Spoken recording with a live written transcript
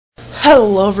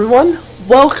Hello everyone,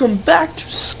 welcome back to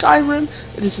Skyrim.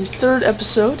 It is the third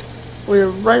episode. We're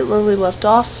right where we left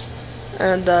off,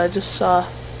 and I just saw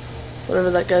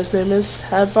whatever that guy's name is,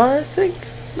 Hadvar, I think,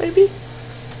 maybe?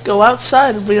 Go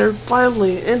outside, and we are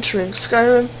finally entering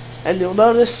Skyrim, and you'll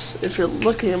notice, if you're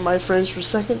looking at my frames per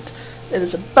second, it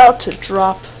is about to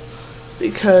drop,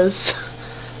 because,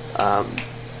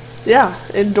 yeah,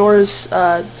 indoors,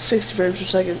 60 frames per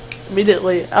second,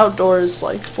 immediately, outdoors,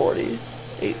 like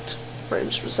 48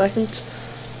 frames per second,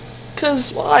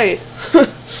 cause why?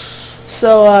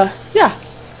 So, yeah.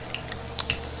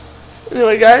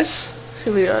 Anyway, guys,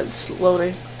 here we are. It's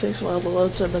loading. Takes a while to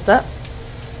load, sorry about that.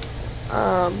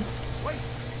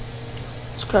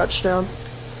 Let's crouch down.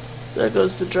 There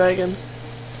goes the dragon.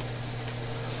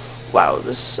 Wow,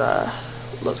 this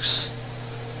looks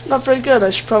not very good.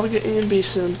 I should probably get E and B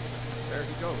soon. There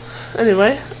he goes.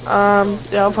 Anyway,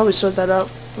 yeah, I'll probably sort that out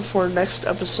before next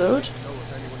episode.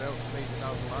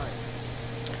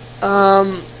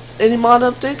 Any mod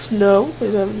updates? No, we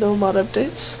have no mod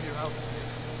updates.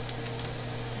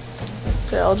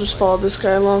 Okay, I'll just follow this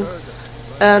guy along,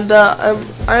 and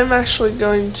I'm actually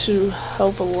going to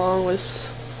help along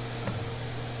with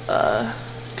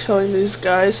killing these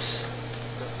guys,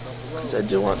 because I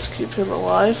do want to keep him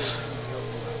alive.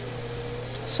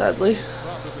 Sadly,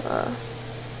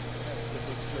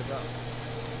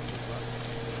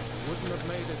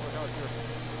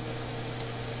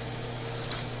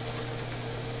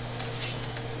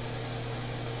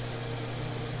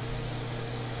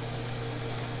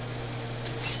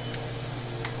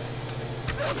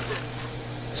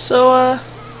 so,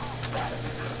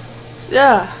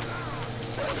 yeah,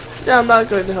 I'm not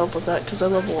going to help with that because I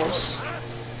love wolves.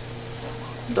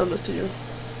 I'm done with you.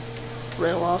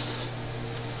 Rail off.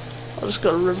 I'll just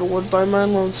go to Riverwood by my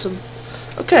lonesome.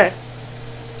 Okay,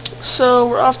 so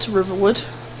we're off to Riverwood.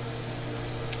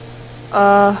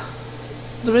 The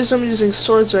reason I'm using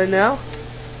swords right now,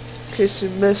 in case you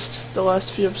missed the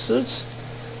last few episodes,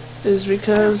 is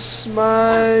because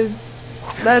my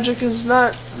magic is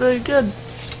not very good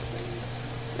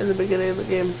in the beginning of the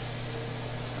game,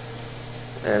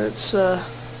 and it's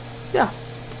yeah.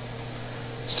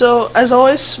 So as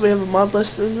always, we have a mod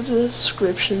list in the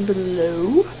description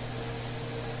below,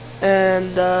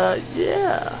 and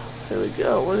yeah, here we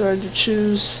go. We're going to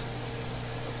choose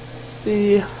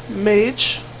the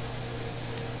mage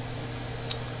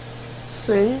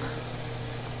thing.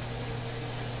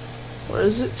 Where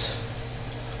is it?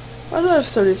 Why do I have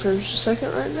 30 frames per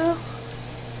second right now?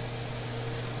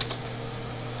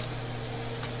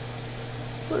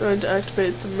 We're going to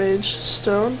activate the mage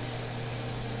stone.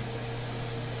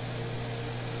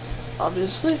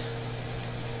 Obviously.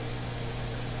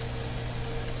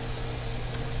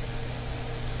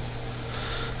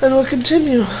 And we'll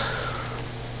continue.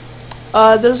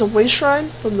 There's a way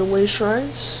shrine from the way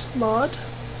shrines mod.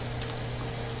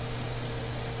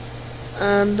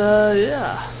 And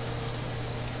yeah.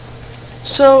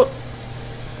 So,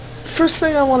 first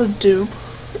thing I want to do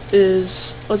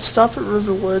is, let's stop at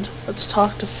Riverwood, let's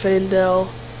talk to Faendal.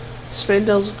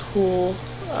 Faendal's a cool,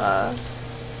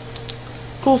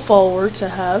 cool follower to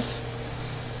have.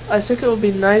 I think it would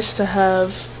be nice to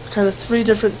have kind of 3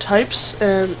 different types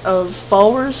of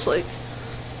followers, like,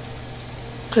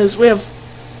 because we have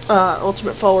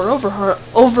Ultimate Follower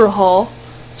Overhaul,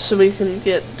 so we can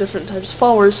get different types of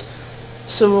followers.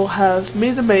 So we'll have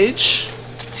me the mage,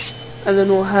 and then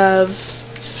we'll have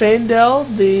Faendal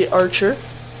the archer,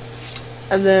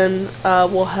 and then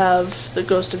we'll have the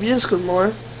Ghost of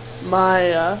Ysgramor,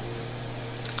 my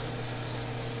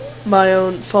my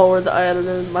own follower that I added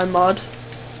in my mod,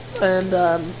 and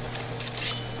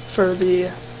for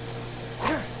the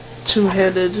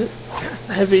two-handed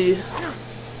heavy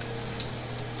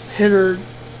hitter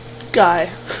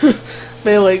guy,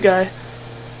 melee guy.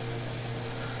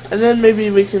 And then maybe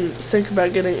we can think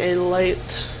about getting a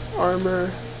light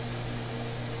armor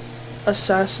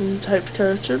assassin type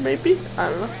character, maybe? I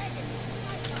don't know.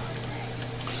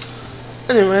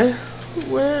 Anyway,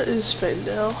 where is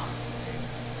Faendal?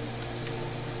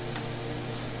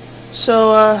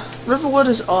 So, Riverwood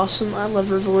is awesome. I love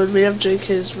Riverwood. We have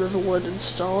JK's Riverwood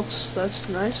installed, so that's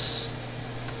nice.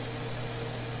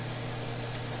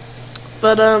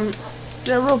 But,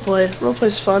 yeah, roleplay.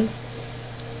 Roleplay's fun.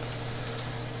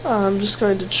 I'm just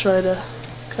going to try to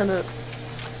kind of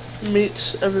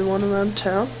meet everyone around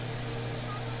town.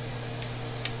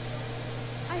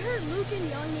 I heard Luke and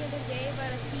Young the other day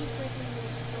about a thief breaking into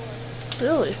a store.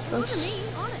 Really? That's That's me,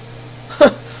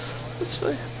 honest. that's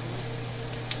funny.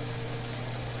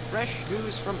 Fresh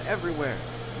news from everywhere.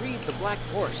 Read the Black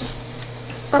Horse.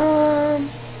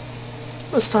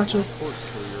 Let's talk to him. Horse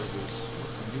Courier was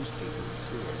a newspaper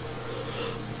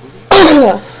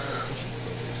Druid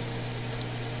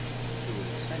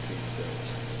Essentials goes,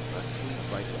 but please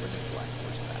right over the black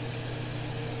horseback.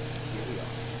 Here we are.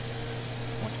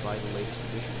 Want to buy the latest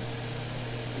edition?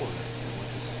 Or you want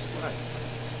to subscribe?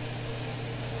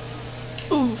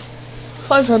 Ooh,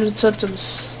 500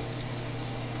 septims.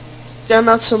 Yeah,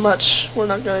 not so much. We're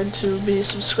not going to be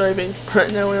subscribing.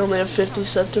 Right now we only have 50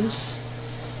 septims.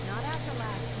 Not after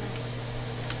last night.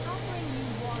 I'll bring you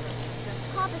water.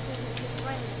 The opposite of your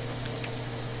friends.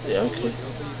 Yeah, okay.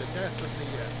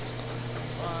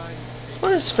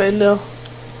 Where's Faendal?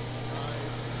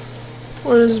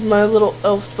 Where's my little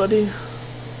elf buddy?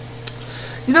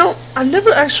 You know, I've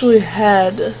never actually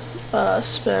had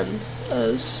Sven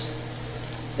as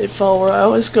a follower. I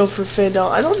always go for Faendal.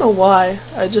 I don't know why.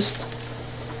 I just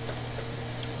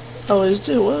always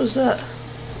do. What was that?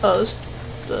 Oh, it was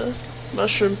the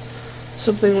mushroom.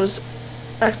 Something was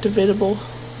activatable.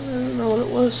 I don't know what it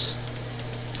was.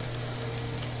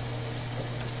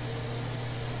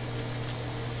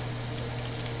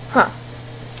 Huh.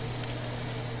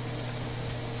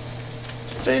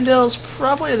 Faendal's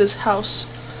probably at his house.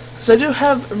 Because I do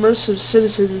have Immersive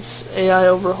Citizens AI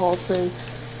Overhaul thing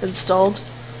installed.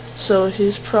 So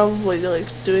he's probably like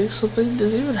doing something.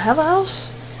 Does he even have a house?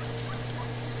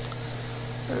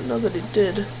 I don't know that he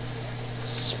did.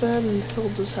 Sven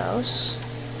killed his house.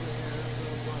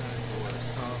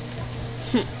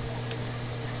 He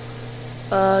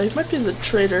might be the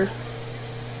trader.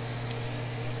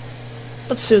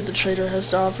 Let's see what the trader has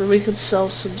to offer. We could sell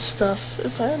some stuff.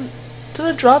 If I hadn't... Did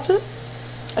I drop it?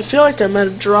 I feel like I might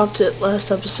have dropped it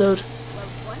last episode. Well,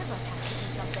 one of us has to do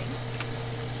something.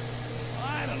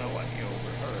 I don't know what you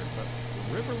overheard, but the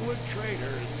Riverwood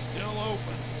Trader is still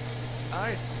open.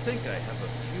 I think I have a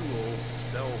few old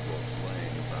spell books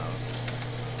laying about.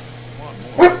 Want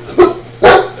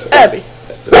more? Abby!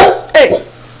 Hey!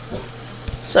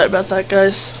 Sorry about that,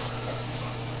 guys.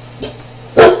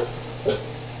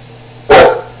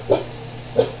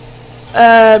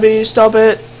 Abby, stop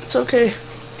it. It's okay.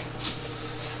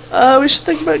 We should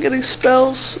think about getting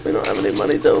spells. We don't have any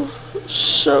money though.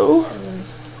 So,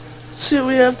 let's see what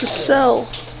we have to sell.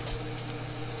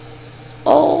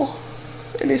 All.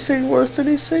 Anything worth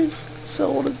anything?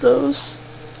 Sell one of those.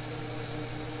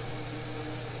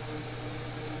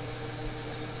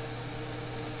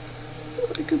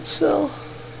 I could sell.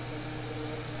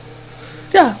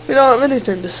 Yeah, we don't have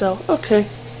anything to sell. Okay.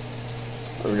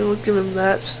 I mean, we'll give him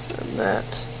that, and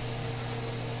that,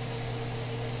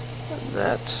 and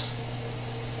that,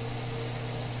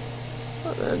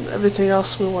 and then everything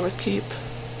else we want to keep.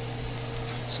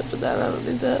 Except for that, I don't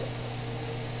need that.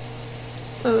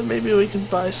 And then maybe we can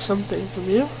buy something from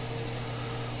you.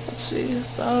 Let's see,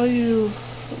 value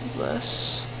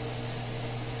less.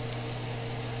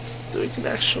 That we can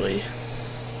actually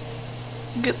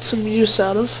get some use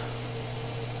out of.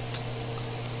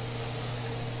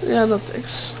 Yeah, no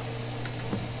thanks.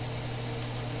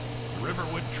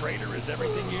 Riverwood Trader is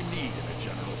everything you need in a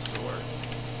general store.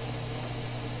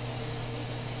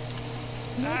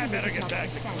 I better get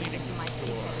back to cleaning the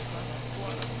store.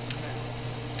 What a mess.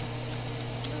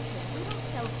 We don't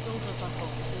sell silver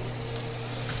buckles,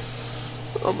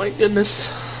 do we? Oh my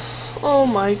goodness. Oh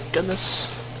my goodness.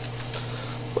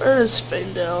 Where is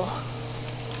Faendal?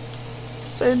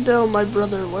 Faendal, my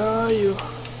brother, where are you?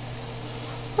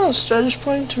 Oh, Strategy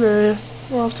Point Courier.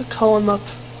 We'll have to call him up.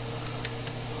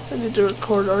 I need to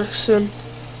record Arc soon.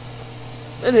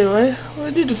 Anyway,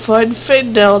 we need to find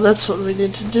Faendal. That's what we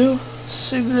need to do.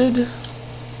 Sigrid.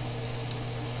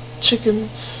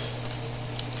 Chickens.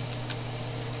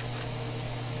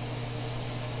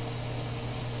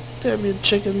 Damn you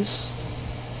chickens.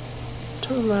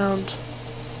 Turn around.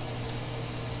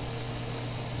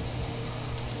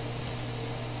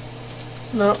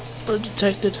 No, we're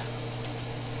detected.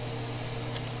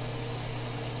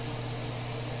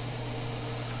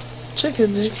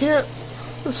 Chickens, you can't.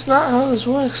 That's not how this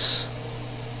works.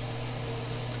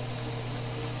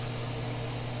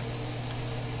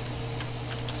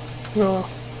 No,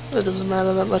 it doesn't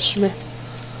matter that much to me.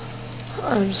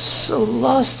 I'm so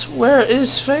lost. Where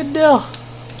is Faendal?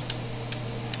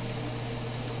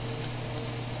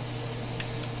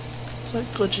 Is that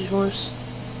glitchy horse?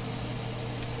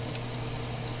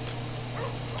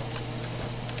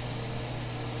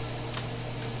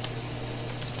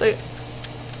 Dang it.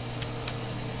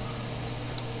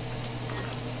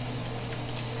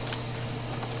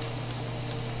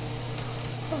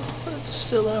 Oh, I have to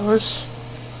steal that horse.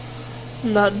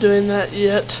 I'm not doing that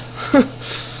yet. What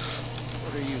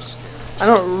are you scared of? I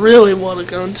don't really want to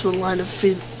go into a line of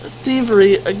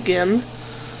thievery again.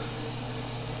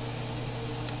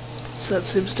 So that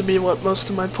seems to be what most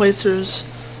of my playthroughs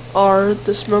R at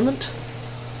this moment.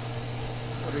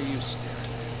 What are you staring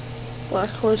at? Black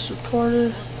Horse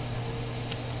Reporter.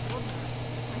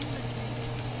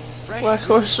 Fresh Black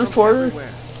Horse from Reporter.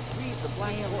 everywhere. Read the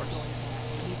Black Horse.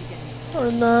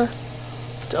 Or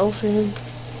Delphine.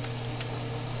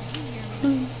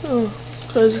 Oh,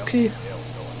 crazy key.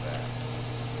 Hell's going bad.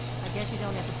 I guess you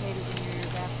don't have potatoes in your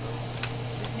bathroom.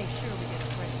 Just make sure we get a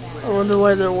fresh batch. I wonder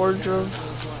why their wardrobe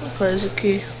plays a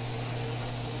key.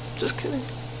 Just kidding.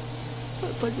 I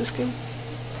played this game.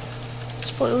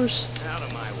 Spoilers. Out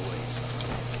of my way, son.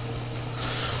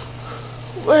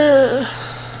 Where?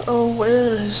 Oh,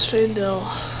 where is Faendal?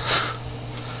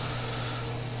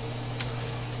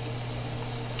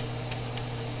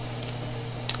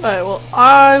 Alright, well,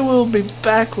 I will be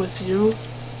back with you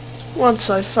once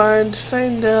I find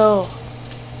Faendal.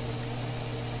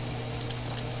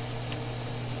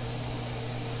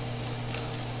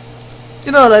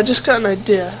 You know what, I just got an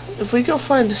idea. If we go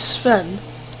find Sven,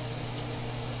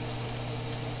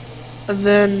 and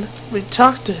then we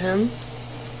talk to him,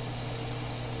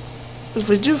 if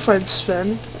we do find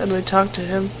Sven, and we talk to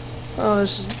him, oh,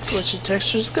 there's glitchy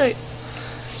textures, great.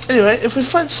 Anyway, if we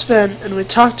find Sven, and we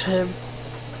talk to him,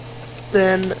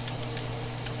 then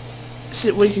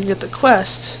we can get the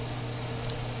quest,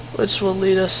 which will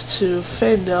lead us to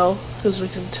Faendal, because we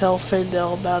can tell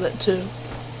Faendal about it too.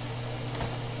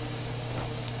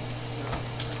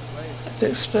 I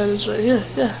think Sven is right here,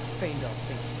 yeah. Faendal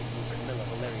thinks he can move Camilla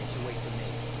Valerius away from me.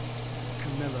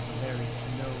 Camilla Valerius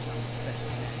knows I'm the best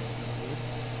man in the wood.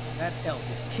 That elf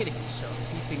is kidding himself if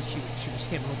he thinks she would choose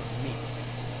him over me.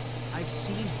 I've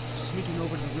seen him sneaking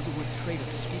over to the Riverwood trader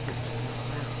to speak with him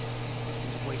around.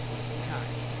 He's wasting his time.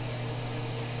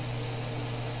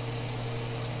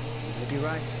 You may be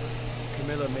right.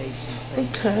 Camilla may see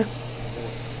Faendal as more than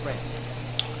a friend.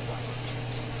 Why take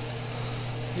chances?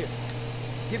 Here.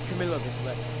 Give Camilla this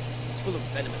letter. It's full of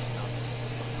venomous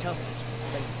nonsense. Tell her it's from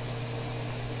Faendal.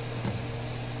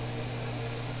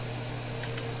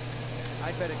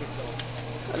 I'd better get going.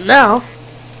 And now, We're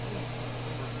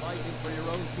fighting for your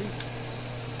own people.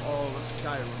 All of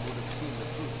Skyrim would have seen the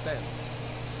truth then.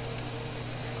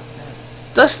 But then,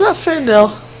 that's not Faendal.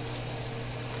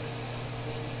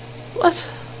 What?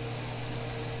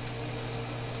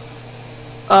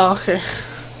 Oh, okay.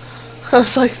 I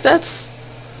was like, that's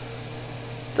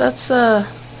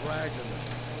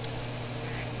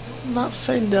not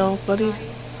Faendal, buddy.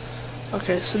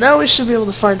 Okay, so now we should be able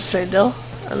to find Faendal,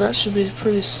 and that should be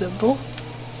pretty simple.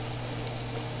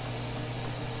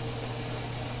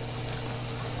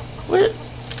 Where?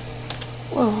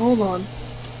 Well, hold on.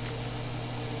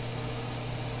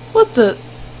 What the?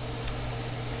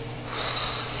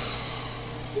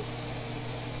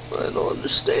 I don't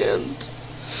understand.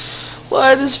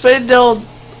 Why does Faendal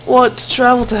want to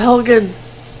travel to Helgen?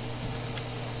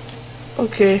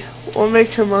 Okay, we'll make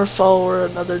him our follower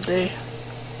another day.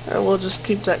 And we'll just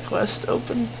keep that quest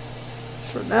open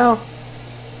for now.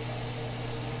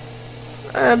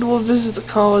 And we'll visit the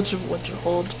College of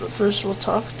Winterhold, but first we'll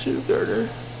talk to Gerder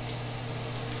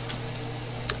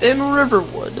in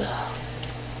Riverwood.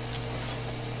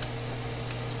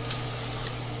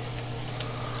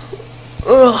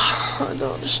 Ugh, I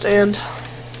don't understand.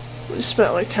 We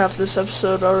spent like half this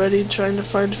episode already trying to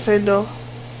find Faendal.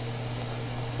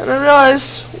 And I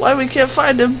realized why we can't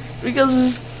find him, because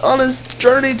he's on his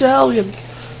journey to Helgen.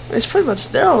 And he's pretty much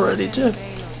there already too.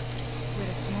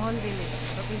 We're a small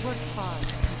village, but we work hard to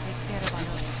take care of our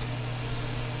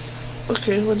own.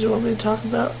 Okay, what do you want me to talk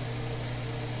about?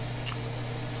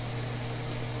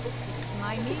 It's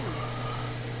my meal.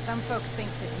 Some folks think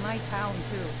it's my town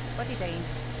too, but it ain't.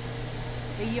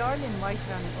 The Jarl in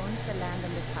Whiterun owns the land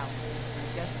and the town.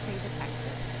 I just pay the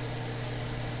taxes.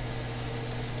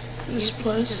 This Here's the key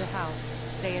place? to the house.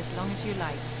 Stay as long as you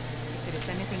like. If there is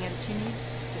anything else you need,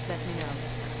 just let me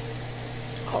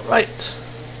know. Alright.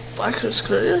 Black Horse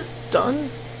Courier.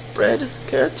 Done. Bread.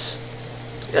 Carrots.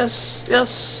 Yes.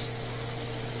 Yes.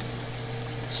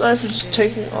 Sorry for just There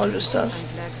taking is all your something. stuff.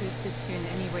 I'm glad to assist you in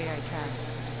any way I can.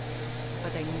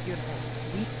 But I need your help.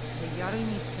 The Jarl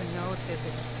needs to know if there's a...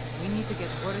 We need to get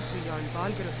word to Jarl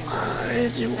Balgruuf. Why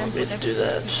do you want me to do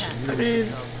that? I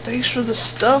mean, thanks for the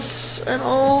stuff and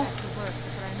all,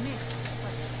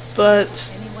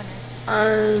 but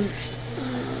I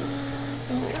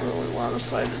don't really want to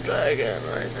fight a dragon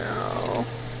right now.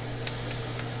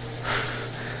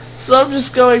 So I'm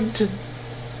just going to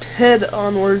head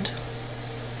onward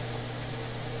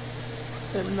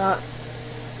and not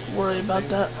worry about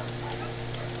that.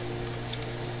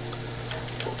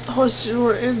 Horse, you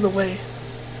were in the way.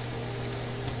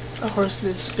 A horse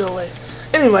needs to go away.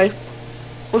 Anyway,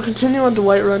 we'll continue on to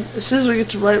Whiterun. As soon as we get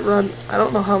to Whiterun, I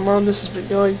don't know how long this has been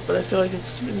going, but I feel like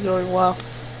it's been going a while.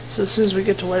 So as soon as we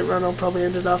get to Whiterun, I'll probably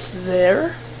end it off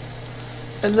there.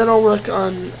 And then I'll work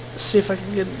on, see if I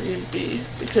can get an E&B,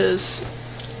 because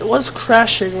it was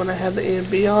crashing when I had the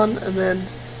E&B on, and then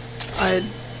I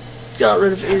got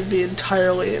rid of E&B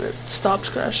entirely and it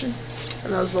stopped crashing.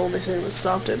 And that was the only thing that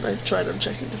stopped it, and I tried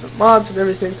unchecking different mods and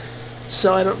everything.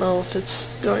 So I don't know if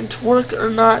it's going to work or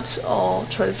not. I'll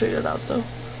try to figure it out though.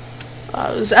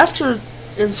 It was after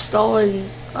installing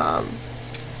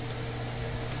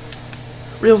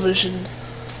Real Vision,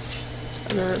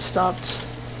 and then it stopped.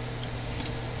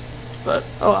 But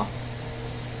oh well.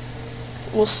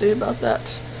 We'll see about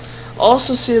that. I'll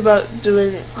also see about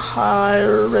doing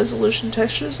higher resolution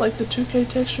textures, like the 2K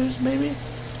textures maybe.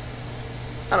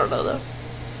 I don't know though.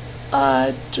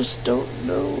 I just don't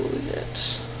know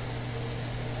yet.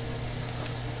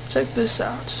 Check this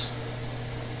out.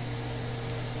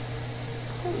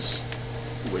 Those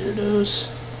weirdos.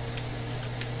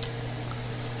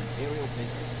 Imperial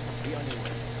business. Be on your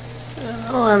way. Yeah,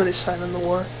 I don't have any sign in the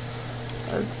war.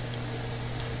 I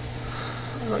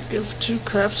don't give two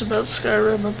craps about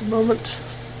Skyrim at the moment.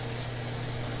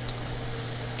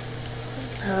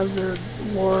 Have their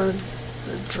war and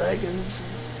their dragons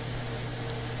and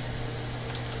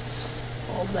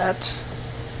all that.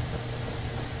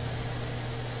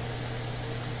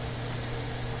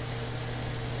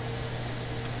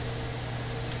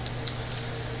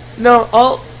 No,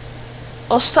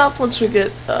 I'll stop once we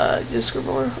get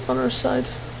Ysgramor on our side.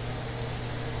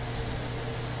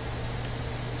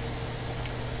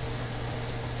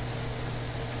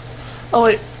 Oh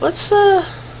wait, let's I'm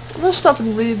gonna stop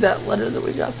and read that letter that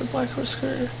we got, the Black Horse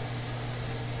Courier.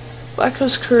 Black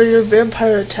Horse Courier,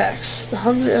 vampire attacks. The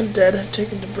hungry undead have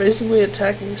taken to brazenly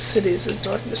attacking cities as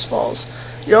darkness falls.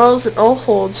 Jarls and all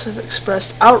holds have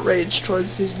expressed outrage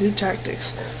towards these new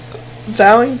tactics,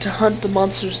 vowing to hunt the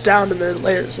monsters down in their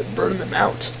lairs and burn them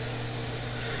out.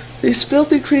 These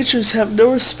filthy creatures have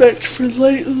no respect for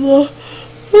light and law,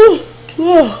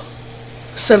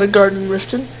 said a guard in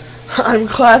Riften. I'm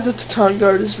glad that the Town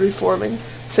Guard is reforming,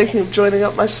 thinking of joining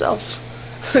up myself.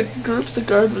 The group the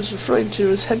guard was referring to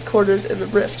is headquartered in the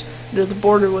Rift, near the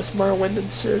border with Morrowind and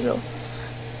Cyrodiil.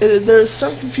 There is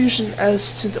some confusion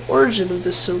as to the origin of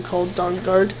this so-called Dawn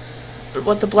Guard, but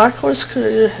what the Black Horse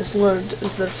Courier has learned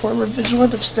is that a former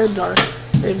vigilant of Stendarr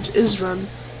named Isrun...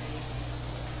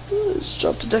 Let's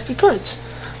drop a deck of cards.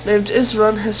 Named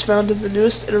Isrun has founded the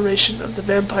newest iteration of the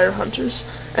Vampire Hunters,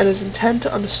 and is intent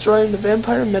on destroying the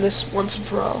vampire menace once and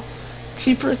for all.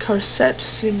 Keeper Karset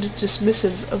seemed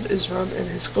dismissive of Isrun and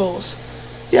his goals.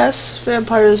 Yes,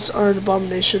 vampires are an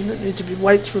abomination that need to be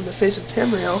wiped from the face of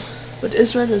Tamriel, but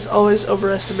Isrun has always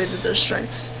overestimated their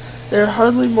strength. They are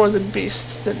hardly more than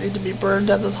beasts that need to be burned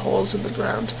out of the holes in the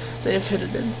ground they have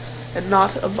hidden in, and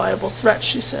not a viable threat,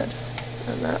 she said.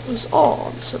 And that was all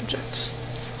on the subject.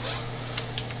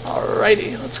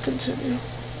 Alrighty, let's continue.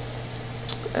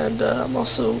 And I'm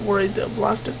also worried that I'm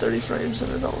locked at 30 frames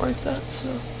and I don't like that,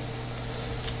 so...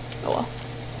 Oh well.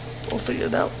 We'll figure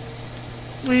it out.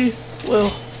 We will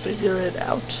figure it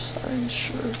out, I'm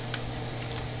sure.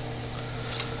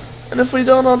 And if we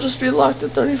don't, I'll just be locked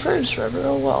at 30 frames forever.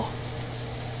 Oh well.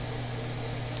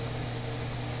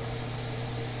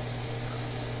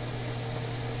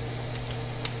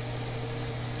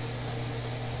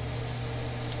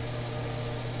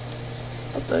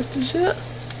 What the heck, do you see it?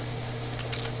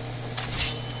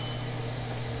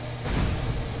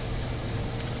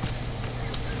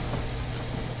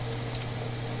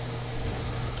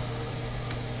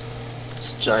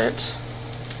 It's giant.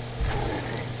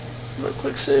 Real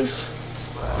quick save.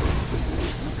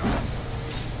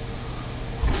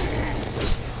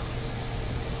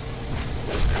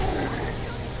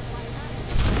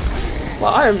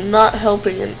 Well, I am not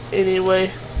helping in any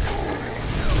way.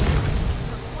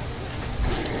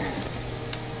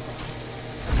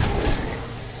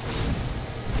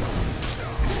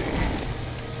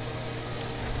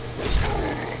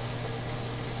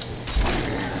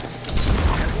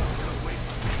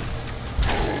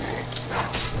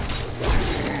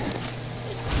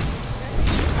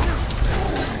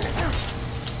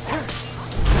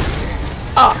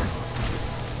 Ah!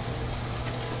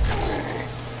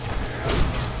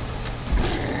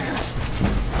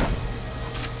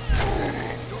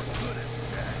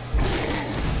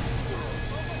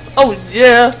 Oh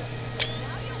yeah!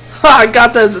 Ha! I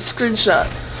got that as a screenshot.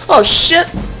 Oh shit!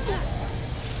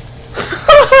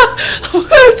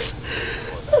 What?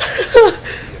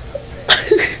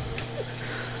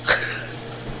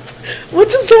 What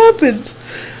just happened?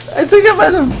 I think I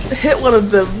might have hit one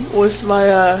of them with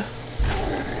my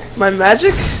my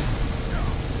magic,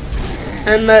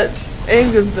 and that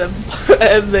angered them,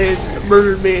 and they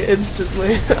murdered me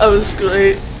instantly. That was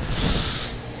great.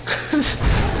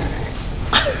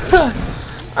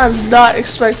 I did not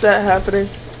expect that happening.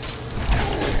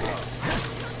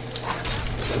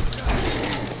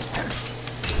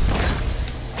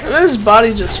 And then his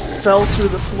body just fell through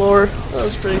the floor. That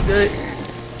was pretty great.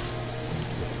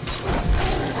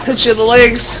 Hit you in the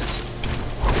legs.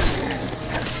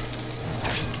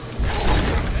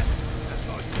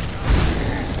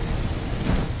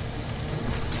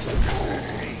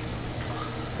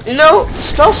 You know,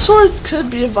 Spell Sword could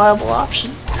be a viable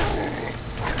option.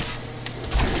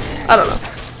 I don't know.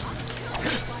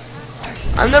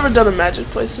 I've never done a magic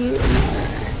playthrough.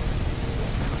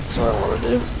 That's what I want to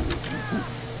do.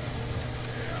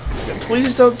 Okay,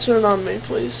 please don't turn on me,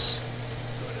 please.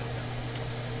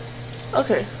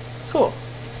 Okay, cool.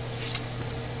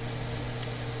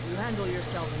 You handle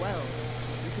yourself well.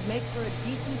 You could make for a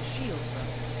decent shield,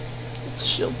 brother. It's a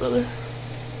shield, brother.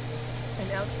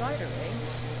 An outsider, eh?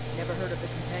 Never heard of the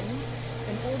Companions?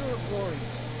 An order of warriors.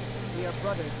 We are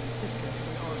brothers and sisters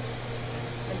in honor.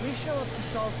 And we show up to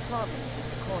solve problems if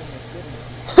the coin is good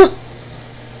enough.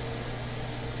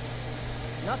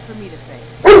 Not for me to say.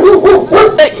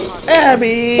 Hey,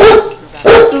 Abby!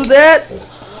 Don't do that! The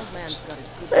old man's got a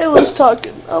good Ayla's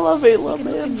talking. I love Ayla, look in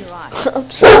man. your eyes. I'm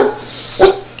sorry.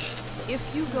 If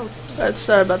you go to Alright,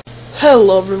 sorry about that.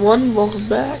 Hello everyone, welcome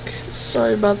back.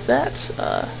 Sorry about that.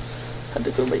 Had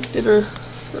to go make dinner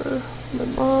for my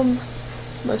mom,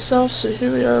 myself, so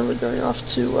here we are. We're going off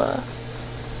to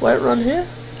Whiterun here.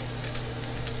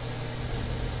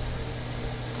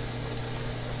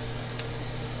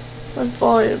 My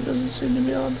volume doesn't seem to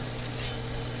be on.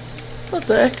 What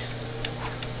the heck?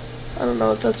 I don't know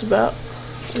what that's about.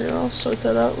 Yeah, I'll sort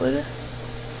that out later.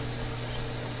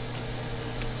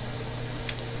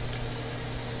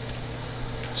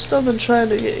 Still been trying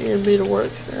to get EMB to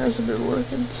work. It hasn't been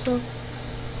working, so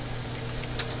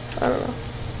I don't know.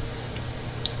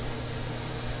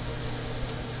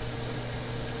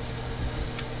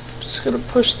 Just gonna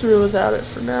push through without it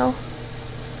for now.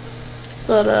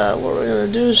 But what we're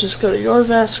gonna do is just go to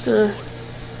Jorvaskr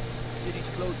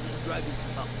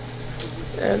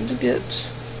and get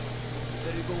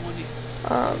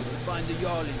Find the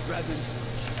Jarl in Dragon's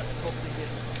Reach at the top of the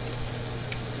hill.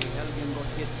 See Helgen got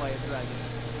hit by a dragon.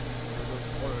 When those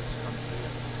horrors comes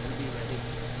here, and be ready.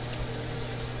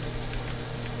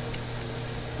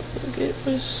 Okay,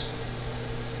 please.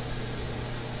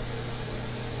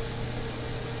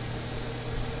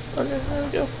 Okay, there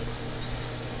we go.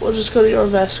 We'll just go to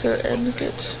Jorvaskr and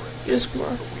get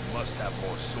Ysgramor. But we must have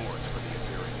more swords for the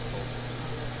Imperial soldiers.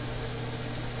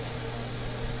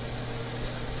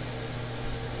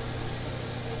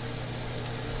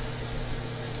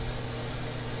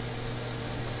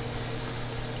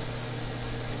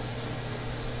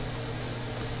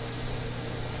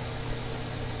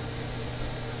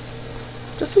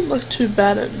 Doesn't look too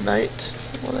bad at night,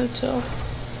 from what I tell.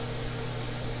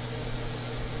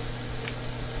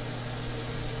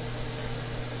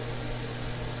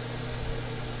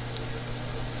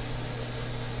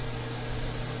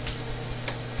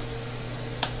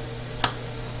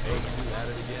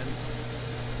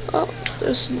 Oh,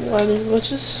 there's some lighting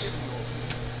glitches.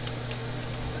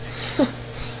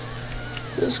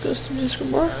 This goes to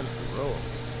Ysgramor.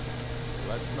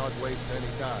 Let's not waste any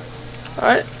time.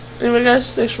 Alright, anyway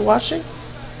guys, thanks for watching.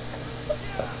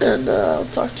 And I'll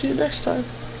talk to you next time.